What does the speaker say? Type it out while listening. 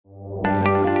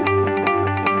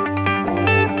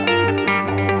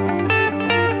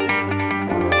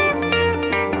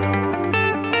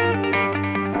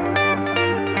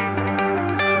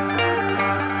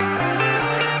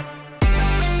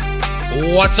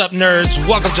What's up, nerds?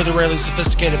 Welcome to the Rarely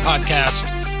Sophisticated Podcast.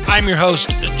 I'm your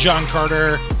host, John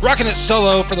Carter, rocking it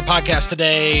solo for the podcast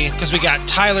today because we got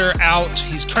Tyler out.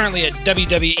 He's currently at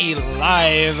WWE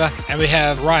Live, and we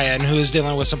have Ryan, who is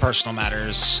dealing with some personal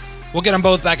matters. We'll get them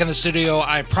both back in the studio,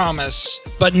 I promise.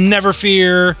 But never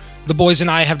fear, the boys and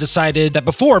I have decided that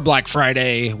before Black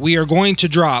Friday, we are going to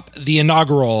drop the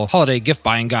inaugural holiday gift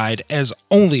buying guide as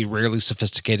only Rarely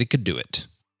Sophisticated could do it.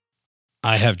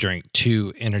 I have drank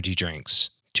 2 energy drinks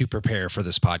to prepare for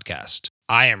this podcast.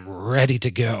 I am ready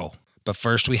to go. But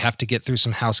first, we have to get through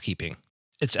some housekeeping.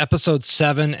 It's episode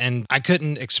 7, and I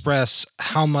couldn't express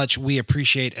how much we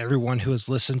appreciate everyone who has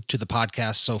listened to the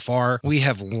podcast so far. We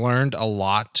have learned a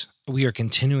lot. We are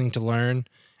continuing to learn,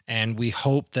 and we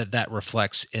hope that that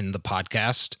reflects in the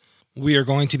podcast. We are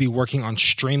going to be working on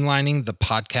streamlining the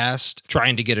podcast,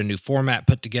 trying to get a new format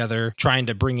put together, trying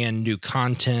to bring in new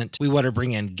content. We want to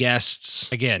bring in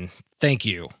guests. Again, thank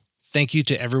you. Thank you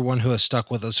to everyone who has stuck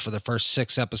with us for the first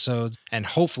 6 episodes, and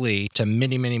hopefully to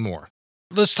many, many more.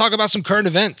 Let's talk about some current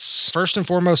events. First and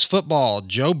foremost, football.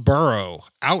 Joe Burrow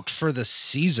out for the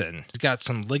season. He's got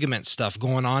some ligament stuff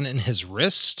going on in his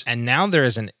wrist, and now there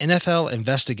is an NFL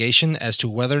investigation as to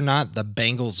whether or not the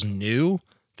Bengals knew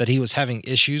that he was having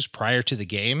issues prior to the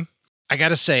game. I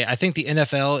gotta say, I think the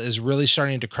NFL is really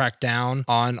starting to crack down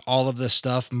on all of this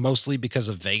stuff, mostly because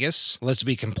of Vegas. Let's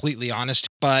be completely honest.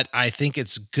 But I think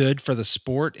it's good for the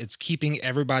sport. It's keeping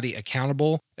everybody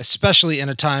accountable, especially in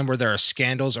a time where there are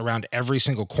scandals around every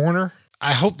single corner.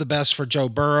 I hope the best for Joe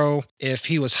Burrow. If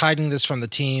he was hiding this from the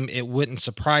team, it wouldn't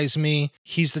surprise me.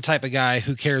 He's the type of guy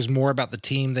who cares more about the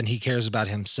team than he cares about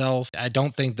himself. I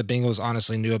don't think the Bengals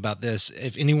honestly knew about this.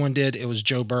 If anyone did, it was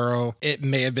Joe Burrow. It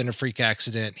may have been a freak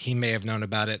accident. He may have known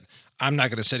about it. I'm not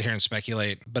going to sit here and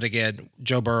speculate. But again,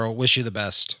 Joe Burrow, wish you the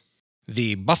best.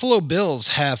 The Buffalo Bills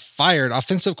have fired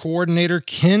offensive coordinator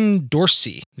Ken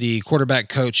Dorsey. The quarterback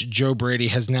coach Joe Brady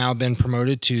has now been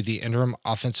promoted to the interim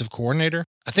offensive coordinator.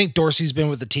 I think Dorsey's been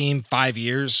with the team 5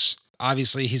 years.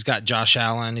 Obviously, he's got Josh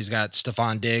Allen. He's got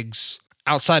Stephon Diggs.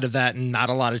 Outside of that, not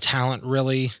a lot of talent,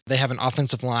 really. They have an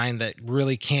offensive line that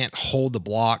really can't hold the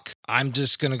block. I'm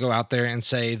just going to go out there and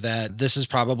say that this has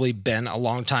probably been a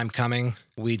long time coming.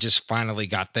 We just finally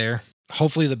got there.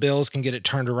 Hopefully the Bills can get it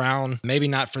turned around. Maybe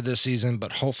not for this season,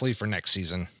 but hopefully for next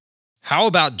season. How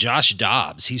about Josh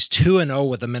Dobbs? He's 2-0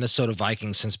 with the Minnesota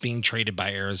Vikings since being traded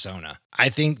by Arizona. I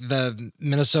think the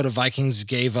Minnesota Vikings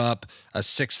gave up a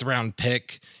 6th-round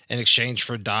pick in exchange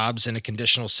for Dobbs and a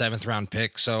conditional 7th-round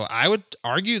pick. So I would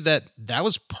argue that that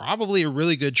was probably a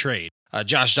really good trade.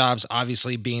 Josh Dobbs,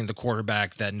 obviously being the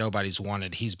quarterback that nobody's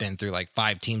wanted. He's been through like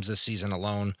 5 teams this season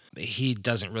alone. He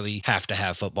doesn't really have to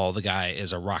have football. The guy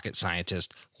is a rocket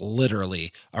scientist,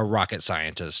 literally a rocket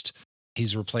scientist.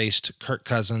 He's replaced Kirk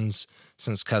Cousins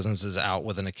since Cousins is out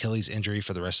with an Achilles injury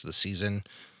for the rest of the season.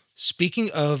 Speaking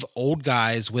of old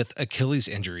guys with Achilles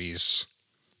injuries,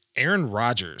 Aaron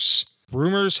Rodgers.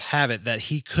 Rumors have it that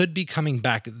he could be coming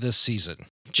back this season.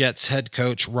 Jets head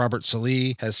coach Robert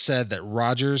Saleh has said that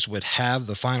Rodgers would have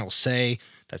the final say.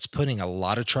 That's putting a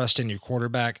lot of trust in your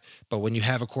quarterback. But when you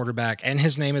have a quarterback and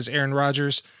his name is Aaron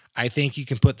Rodgers, I think you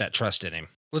can put that trust in him.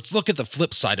 Let's look at the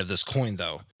flip side of this coin,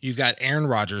 though. You've got Aaron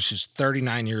Rodgers, who's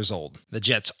 39 years old. The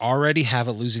Jets already have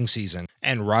a losing season,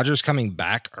 and Rodgers coming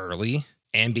back early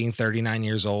and being 39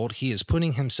 years old, he is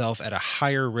putting himself at a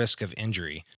higher risk of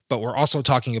injury. But we're also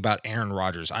talking about Aaron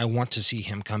Rodgers. I want to see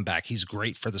him come back. He's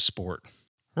great for the sport.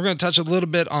 We're going to touch a little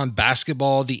bit on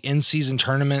basketball. The in-season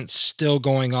tournament's still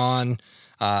going on.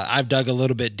 I've dug a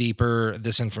little bit deeper.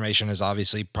 This information has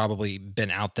obviously probably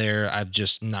been out there. I've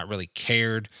just not really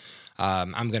cared.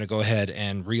 I'm going to go ahead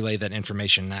and relay that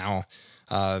information now.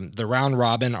 The round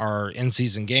robin are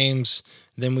in-season games.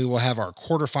 Then we will have our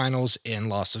quarterfinals in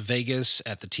Las Vegas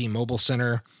at the T-Mobile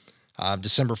Center,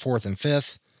 December 4th and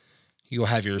 5th. You'll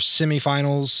have your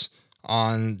semifinals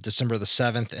on December the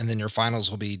 7th, and then your finals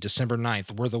will be December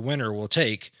 9th, where the winner will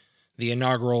take the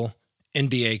inaugural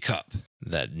NBA Cup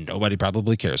that nobody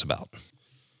probably cares about.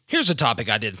 Here's a topic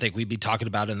I didn't think we'd be talking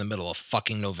about in the middle of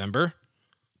fucking November.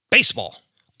 Baseball.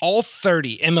 All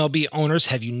 30 MLB owners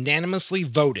have unanimously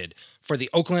voted for the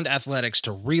Oakland Athletics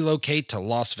to relocate to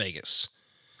Las Vegas.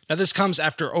 Now, this comes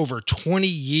after over 20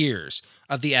 years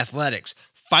of the Athletics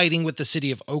fighting with the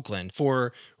city of Oakland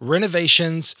for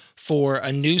renovations, for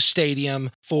a new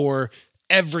stadium, for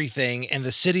everything, and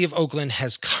the city of Oakland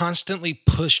has constantly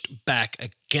pushed back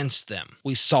against them.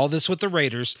 We saw this with the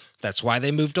Raiders. That's why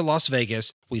they moved to Las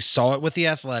Vegas. We saw it with the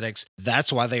Athletics.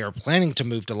 That's why they are planning to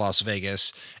move to Las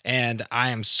Vegas. And I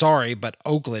am sorry, but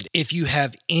Oakland, if you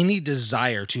have any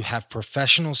desire to have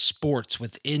professional sports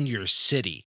within your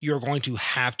city, you're going to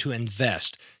have to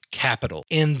invest capital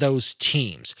in those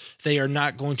teams. They are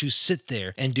not going to sit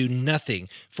there and do nothing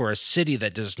for a city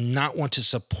that does not want to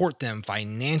support them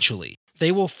financially.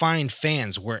 They will find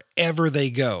fans wherever they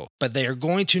go, but they are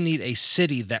going to need a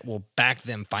city that will back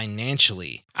them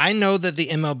financially. I know that the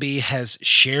MLB has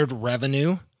shared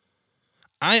revenue.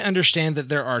 I understand that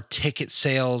there are ticket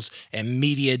sales and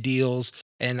media deals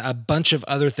and a bunch of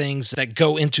other things that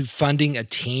go into funding a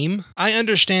team. I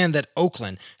understand that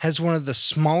Oakland has one of the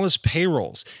smallest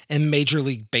payrolls in Major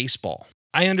League Baseball.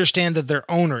 I understand that their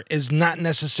owner is not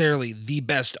necessarily the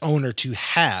best owner to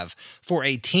have for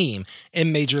a team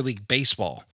in Major League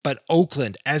Baseball. But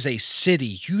Oakland, as a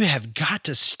city, you have got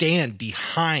to stand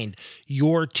behind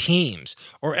your teams,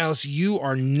 or else you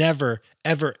are never,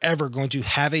 ever, ever going to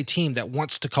have a team that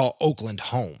wants to call Oakland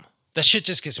home. That shit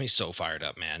just gets me so fired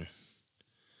up, man.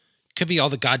 Could be all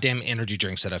the goddamn energy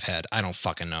drinks that I've had. I don't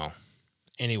fucking know.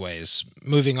 Anyways,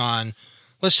 moving on.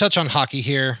 Let's touch on hockey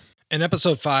here. In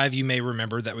episode 5, you may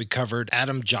remember that we covered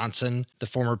Adam Johnson, the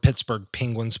former Pittsburgh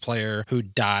Penguins player who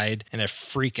died in a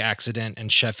freak accident in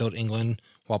Sheffield, England,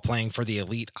 while playing for the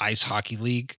Elite Ice Hockey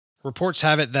League. Reports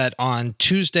have it that on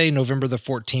Tuesday, November the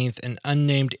 14th, an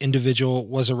unnamed individual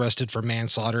was arrested for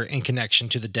manslaughter in connection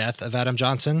to the death of Adam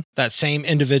Johnson. That same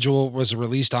individual was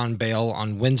released on bail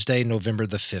on Wednesday, November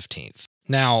the 15th.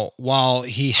 Now, while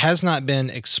he has not been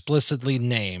explicitly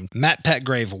named, Matt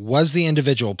Petgrave was the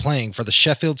individual playing for the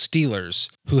Sheffield Steelers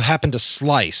who happened to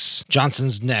slice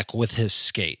Johnson's neck with his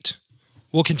skate.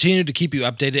 We'll continue to keep you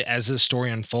updated as this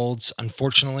story unfolds.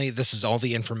 Unfortunately, this is all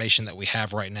the information that we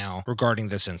have right now regarding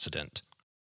this incident.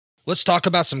 Let's talk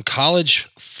about some college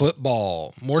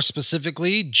football, more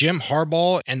specifically, Jim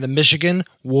Harbaugh and the Michigan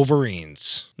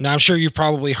Wolverines. Now, I'm sure you've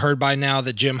probably heard by now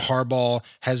that Jim Harbaugh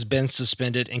has been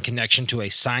suspended in connection to a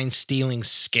sign-stealing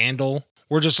scandal.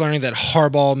 We're just learning that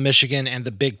Harbaugh, Michigan, and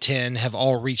the Big Ten have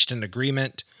all reached an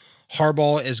agreement.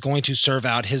 Harbaugh is going to serve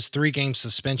out his 3-game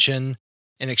suspension.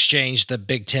 In exchange, the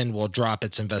Big Ten will drop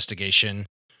its investigation.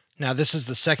 Now, this is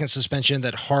the second suspension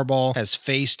that Harbaugh has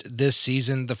faced this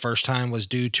season. The first time was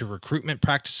due to recruitment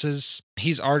practices.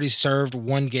 He's already served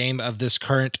 1 game of this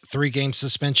current 3-game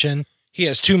suspension. He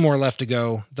has 2 more left to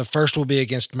go. The first will be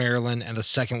against Maryland, and the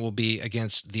second will be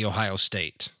against the Ohio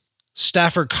State.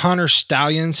 Staffer Connor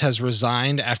Stalions has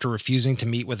resigned after refusing to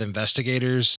meet with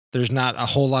investigators. There's not a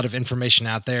whole lot of information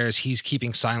out there as he's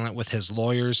keeping silent with his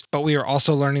lawyers, but we are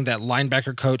also learning that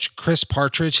linebacker coach Chris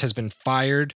Partridge has been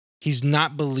fired. He's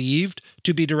not believed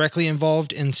to be directly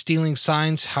involved in stealing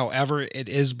signs. However, it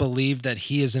is believed that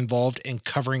he is involved in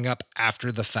covering up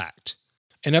after the fact.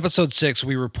 In episode 6,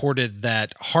 we reported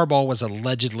that Harbaugh was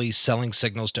allegedly selling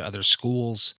signals to other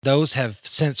schools. Those have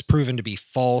since proven to be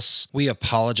false. We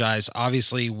apologize.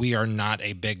 Obviously, we are not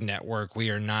a big network. We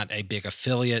are not a big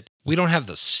affiliate. We don't have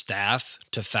the staff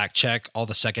to fact check all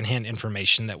the secondhand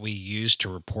information that we use to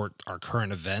report our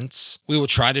current events. We will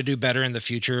try to do better in the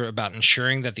future about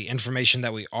ensuring that the information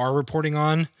that we are reporting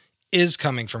on is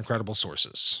coming from credible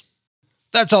sources.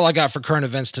 That's all I got for current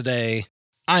events today.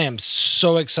 I am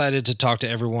so excited to talk to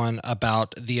everyone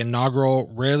about the inaugural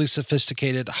Rarely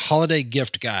Sophisticated Holiday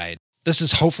Gift Guide. This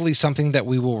is hopefully something that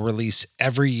we will release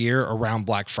every year around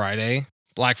Black Friday.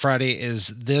 Black Friday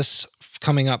is this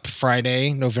coming up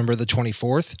Friday, November the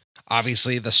 24th.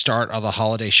 Obviously, the start of the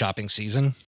holiday shopping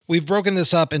season. We've broken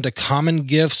this up into common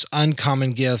gifts,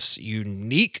 uncommon gifts,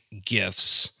 unique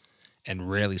gifts, and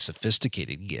rarely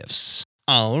sophisticated gifts.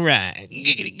 All right.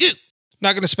 Giggity goo.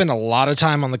 Not going to spend a lot of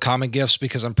time on the common gifts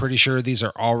because I'm pretty sure these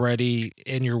are already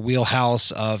in your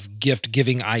wheelhouse of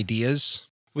gift-giving ideas.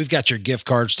 We've got your gift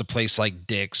cards to places like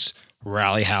Dick's,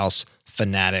 Rally House,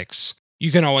 Fanatics.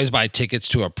 You can always buy tickets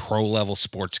to a pro-level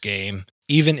sports game.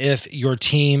 Even if your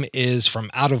team is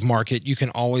from out of market, you can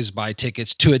always buy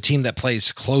tickets to a team that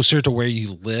plays closer to where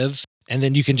you live, and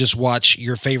then you can just watch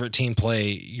your favorite team play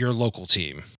your local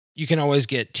team. You can always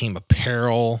get team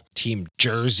apparel, team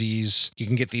jerseys. You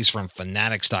can get these from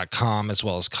fanatics.com as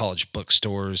well as college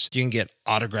bookstores. You can get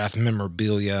autographed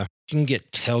memorabilia. You can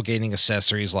get tailgating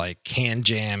accessories like can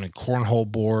jam and cornhole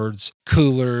boards,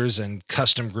 coolers, and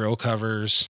custom grill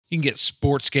covers. You can get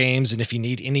sports games, and if you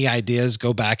need any ideas,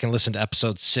 go back and listen to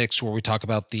episode 6 where we talk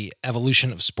about the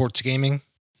evolution of sports gaming.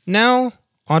 Now,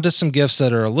 on to some gifts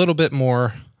that are a little bit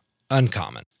more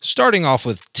uncommon. Starting off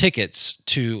with tickets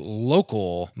to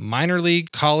local minor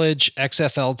league, college,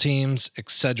 XFL teams,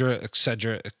 etc.,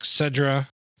 etc., etc.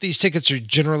 These tickets are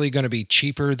generally going to be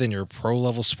cheaper than your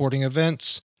pro-level sporting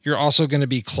events. You're also going to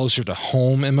be closer to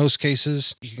home in most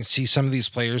cases. You can see some of these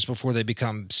players before they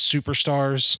become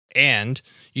superstars, and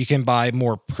you can buy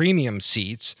more premium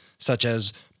seats, such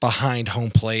as behind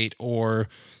home plate or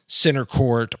center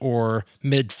court or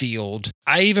midfield.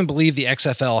 I even believe the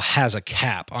XFL has a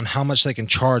cap on how much they can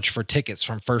charge for tickets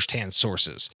from firsthand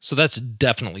sources. So that's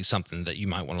definitely something that you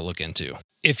might want to look into.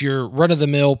 If your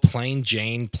run-of-the-mill plain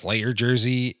Jane player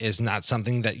jersey is not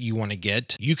something that you want to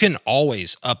get, you can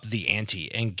always up the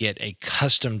ante and get a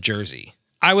custom jersey.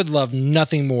 I would love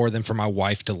nothing more than for my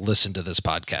wife to listen to this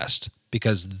podcast,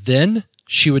 because then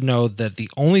she would know that the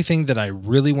only thing that I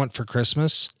really want for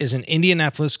Christmas is an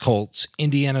Indianapolis Colts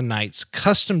Indiana Knights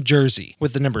custom jersey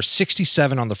with the number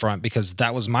 67 on the front, because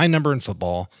that was my number in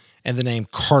football, and the name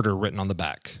Carter written on the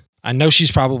back. I know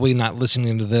she's probably not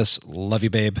listening to this. Love you,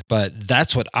 babe. But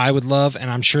that's what I would love. And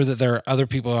I'm sure that there are other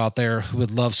people out there who would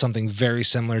love something very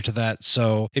similar to that.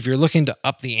 So if you're looking to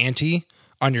up the ante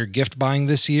on your gift buying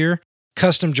this year,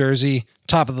 custom jersey,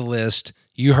 top of the list.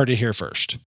 You heard it here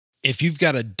first. If you've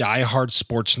got a diehard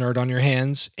sports nerd on your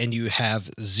hands and you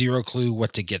have zero clue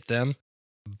what to get them,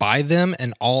 buy them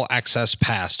an all-access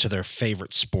pass to their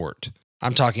favorite sport.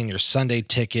 I'm talking your Sunday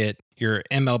ticket, your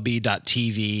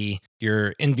MLB.TV,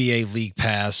 your NBA League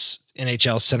Pass,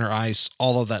 NHL Center Ice,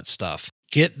 all of that stuff.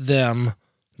 Get them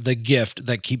the gift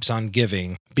that keeps on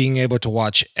giving, being able to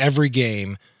watch every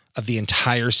game of the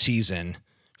entire season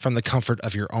from the comfort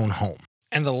of your own home.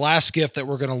 And the last gift that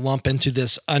we're going to lump into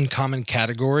this uncommon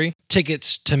category,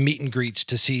 tickets to meet and greets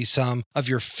to see some of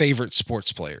your favorite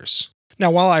sports players. Now,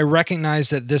 while I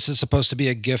recognize that this is supposed to be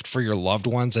a gift for your loved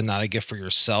ones and not a gift for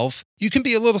yourself, you can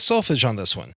be a little selfish on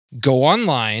this one. Go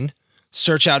online,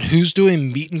 search out who's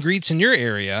doing meet and greets in your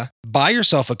area, buy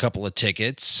yourself a couple of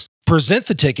tickets, present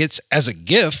the tickets as a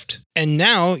gift, and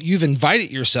now you've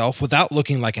invited yourself without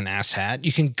looking like an asshat.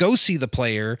 You can go see the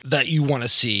player that you want to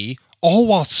see, all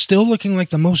while still looking like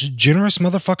the most generous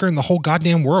motherfucker in the whole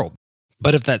goddamn world.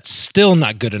 But if that's still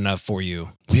not good enough for you,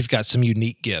 we've got some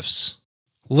unique gifts.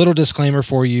 Little disclaimer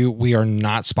for you, we are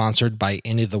not sponsored by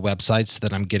any of the websites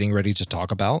that I'm getting ready to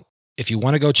talk about. If you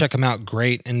want to go check them out,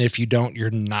 great. And if you don't, you're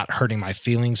not hurting my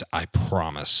feelings, I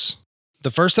promise.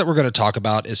 The first that we're going to talk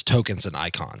about is Tokens and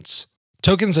Icons.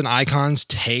 Tokens and Icons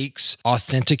takes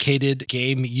authenticated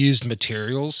game-used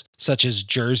materials such as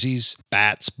jerseys,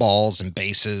 bats, balls, and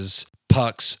bases,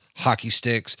 pucks, hockey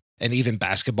sticks, and even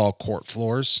basketball court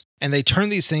floors. And they turn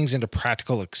these things into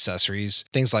practical accessories,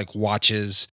 things like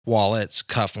watches, wallets,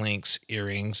 cufflinks,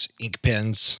 earrings, ink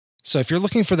pens. So if you're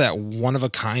looking for that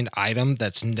one-of-a-kind item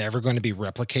that's never going to be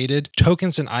replicated,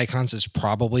 Tokens and Icons is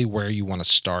probably where you want to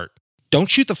start. Don't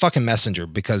shoot the fucking messenger,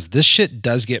 because this shit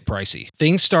does get pricey.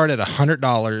 Things start at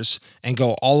 $100 and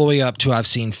go all the way up to, I've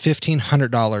seen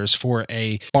 $1,500 for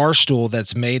a bar stool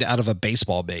that's made out of a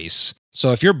baseball base.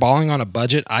 So if you're balling on a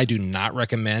budget, I do not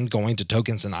recommend going to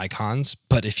Tokens and Icons,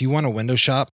 but if you want a window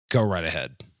shop, go right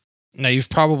ahead. Now, you've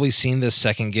probably seen this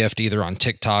second gift either on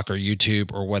TikTok or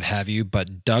YouTube or what have you,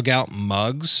 but dugout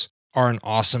mugs are an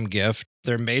awesome gift.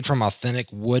 They're made from authentic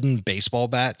wooden baseball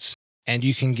bats. And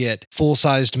you can get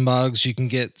full-sized mugs. You can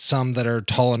get some that are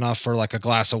tall enough for like a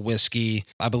glass of whiskey.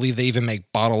 I believe they even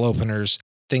make bottle openers,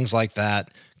 things like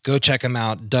that. Go check them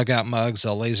out. Dugout mugs,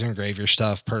 they'll laser engrave your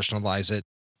stuff, personalize it.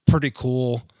 Pretty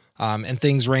cool. And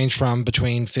things range from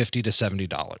between $50 to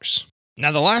 $70.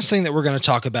 Now, the last thing that we're going to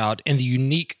talk about in the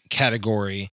unique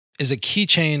category is a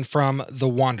keychain from the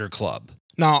Wander Club.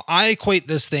 Now, I equate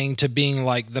this thing to being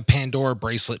like the Pandora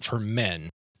bracelet for men.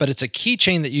 But it's a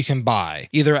keychain that you can buy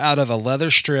either out of a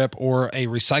leather strip or a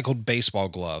recycled baseball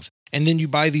glove. And then you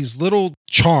buy these little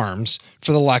charms,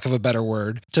 for the lack of a better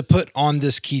word, to put on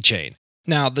this keychain.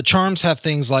 Now, the charms have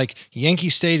things like Yankee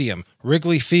Stadium,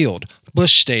 Wrigley Field,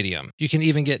 Busch Stadium. You can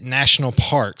even get national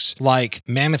parks like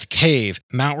Mammoth Cave,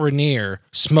 Mount Rainier,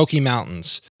 Smoky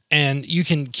Mountains. And you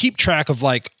can keep track of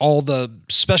like all the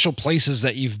special places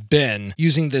that you've been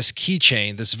using this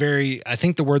keychain, this very, I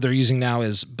think the word they're using now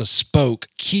is bespoke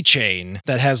keychain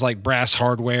that has like brass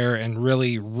hardware and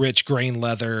really rich grain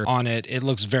leather on it. It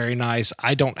looks very nice.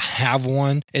 I don't have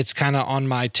one. It's kind of on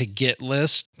my to get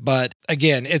list. But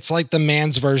again, it's like the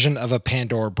man's version of a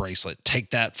Pandora bracelet. Take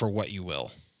that for what you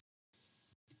will.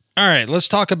 All right, let's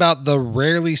talk about the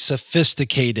rarely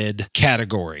sophisticated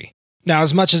category. Now,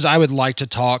 as much as I would like to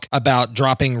talk about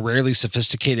dropping rarely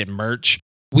sophisticated merch,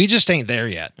 we just ain't there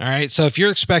yet. All right. So if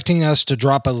you're expecting us to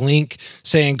drop a link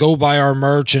saying go buy our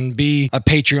merch and be a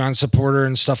Patreon supporter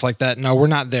and stuff like that, no, we're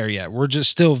not there yet. We're just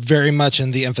still very much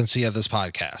in the infancy of this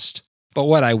podcast. But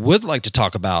what I would like to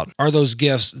talk about are those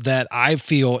gifts that I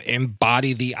feel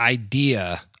embody the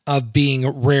idea of being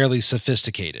rarely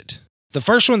sophisticated. The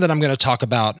first one that I'm going to talk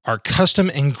about are custom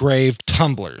engraved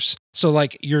tumblers. So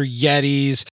like your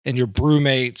Yetis and your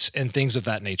Brewmates and things of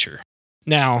that nature.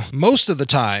 Now, most of the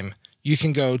time, you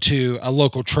can go to a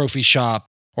local trophy shop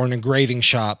or an engraving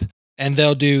shop and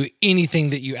they'll do anything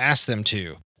that you ask them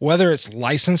to. Whether it's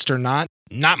licensed or not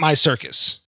my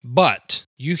circus. But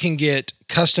you can get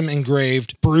custom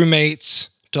engraved brewmates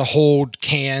to hold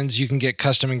cans. You can get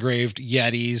custom engraved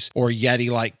Yetis or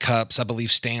Yeti-like cups. I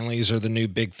believe Stanleys are the new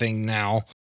big thing now.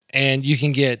 And you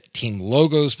can get team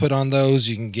logos put on those.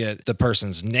 You can get the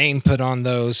person's name put on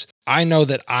those. I know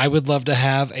that I would love to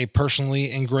have a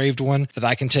personally engraved one that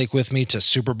I can take with me to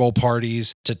Super Bowl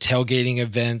parties, to tailgating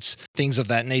events, things of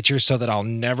that nature, so that I'll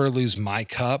never lose my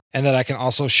cup and that I can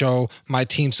also show my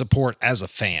team support as a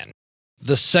fan.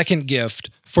 The second gift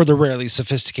for the rarely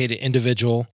sophisticated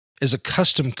individual is a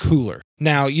custom cooler.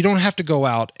 Now, you don't have to go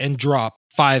out and drop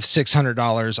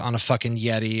 $500-$600 on a fucking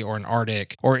Yeti or an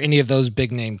Arctic or any of those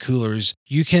big name coolers.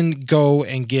 You can go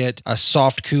and get a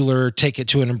soft cooler, take it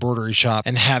to an embroidery shop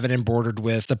and have it embroidered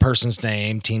with the person's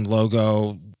name, team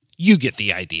logo. You get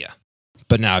the idea.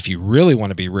 But now if you really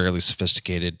want to be rarely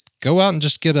sophisticated, go out and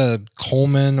just get a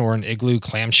Coleman or an Igloo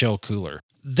clamshell cooler.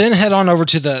 Then head on over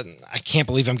to I can't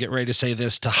believe I'm getting ready to say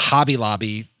this, to Hobby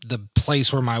Lobby, the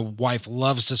place where my wife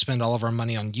loves to spend all of our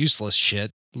money on useless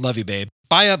shit. Love you, babe.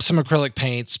 Buy up some acrylic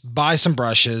paints, buy some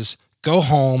brushes, go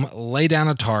home, lay down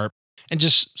a tarp, and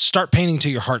just start painting to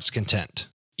your heart's content.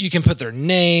 You can put their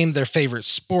name, their favorite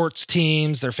sports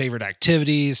teams, their favorite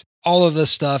activities, all of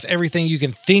this stuff, everything you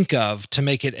can think of to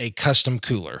make it a custom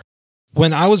cooler.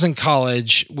 When I was in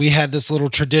college, we had this little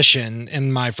tradition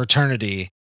in my fraternity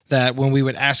that when we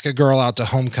would ask a girl out to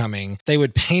homecoming, they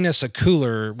would paint us a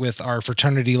cooler with our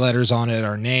fraternity letters on it,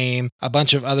 our name, a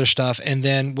bunch of other stuff. And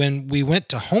then when we went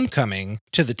to homecoming,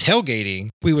 to the tailgating,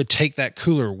 we would take that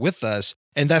cooler with us,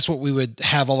 and that's what we would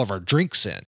have all of our drinks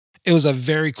in. It was a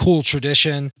very cool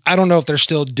tradition. I don't know if they're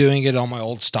still doing it on my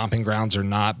old stomping grounds or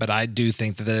not, but I do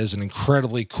think that is an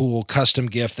incredibly cool custom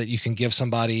gift that you can give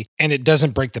somebody, and it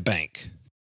doesn't break the bank.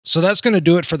 So that's going to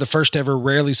do it for the first ever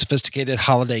Rarely Sophisticated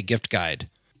Holiday Gift Guide.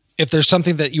 If there's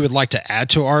something that you would like to add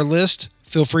to our list,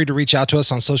 feel free to reach out to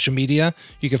us on social media.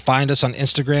 You can find us on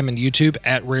Instagram and YouTube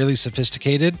at Rarely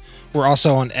Sophisticated. We're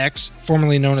also on X,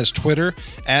 formerly known as Twitter,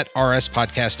 at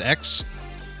RSPodcastX.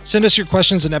 Send us your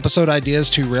questions and episode ideas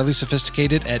to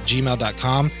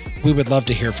rarelysophisticated@gmail.com. We would love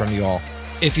to hear from you all.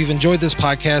 If you've enjoyed this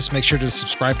podcast, make sure to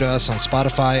subscribe to us on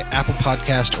Spotify, Apple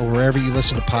Podcast, or wherever you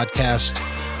listen to podcasts.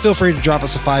 Feel free to drop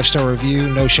us a 5-star review.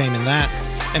 No shame in that.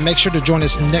 And make sure to join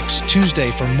us next Tuesday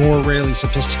for more Rarely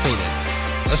Sophisticated.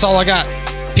 That's all I got.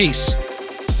 Peace.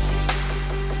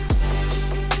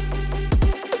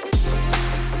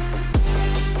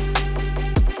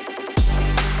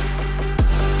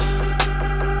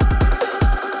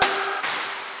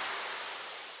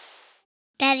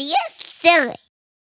 Daddy, you're silly.